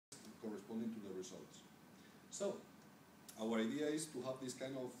results. So, our idea is to have this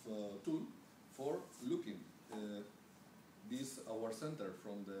kind of tool for looking our center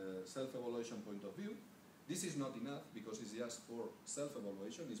from the self-evaluation point of view. This is not enough because it's just for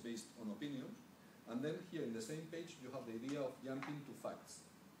self-evaluation, it's based on opinions. And then here in the same page you have the idea of jumping to facts.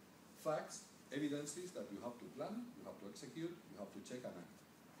 Facts, evidences that you have to plan, you have to execute, you have to check and act.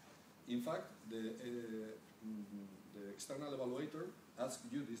 In fact, the external evaluator asks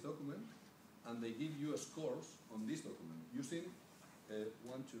you this document and they give you scores on this document using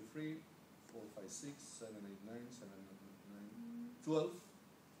 1, 2, 3, 4, 5, 6, 7, 8, 9, 7, 8, 9, 12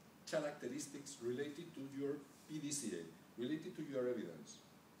 characteristics related to your PDCA, related to your evidence.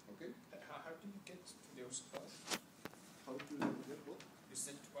 Okay? How do you get to those 12? How do you get what? You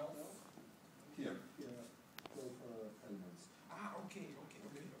said 12? Here, 12 elements. Ah, okay.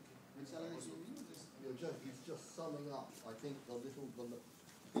 He's just summing up. I think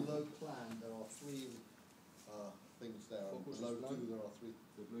below plan there are 3 things there. Below 2 there are 3.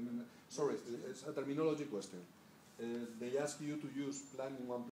 Sorry, it's a terminology question. They ask you to use plan in one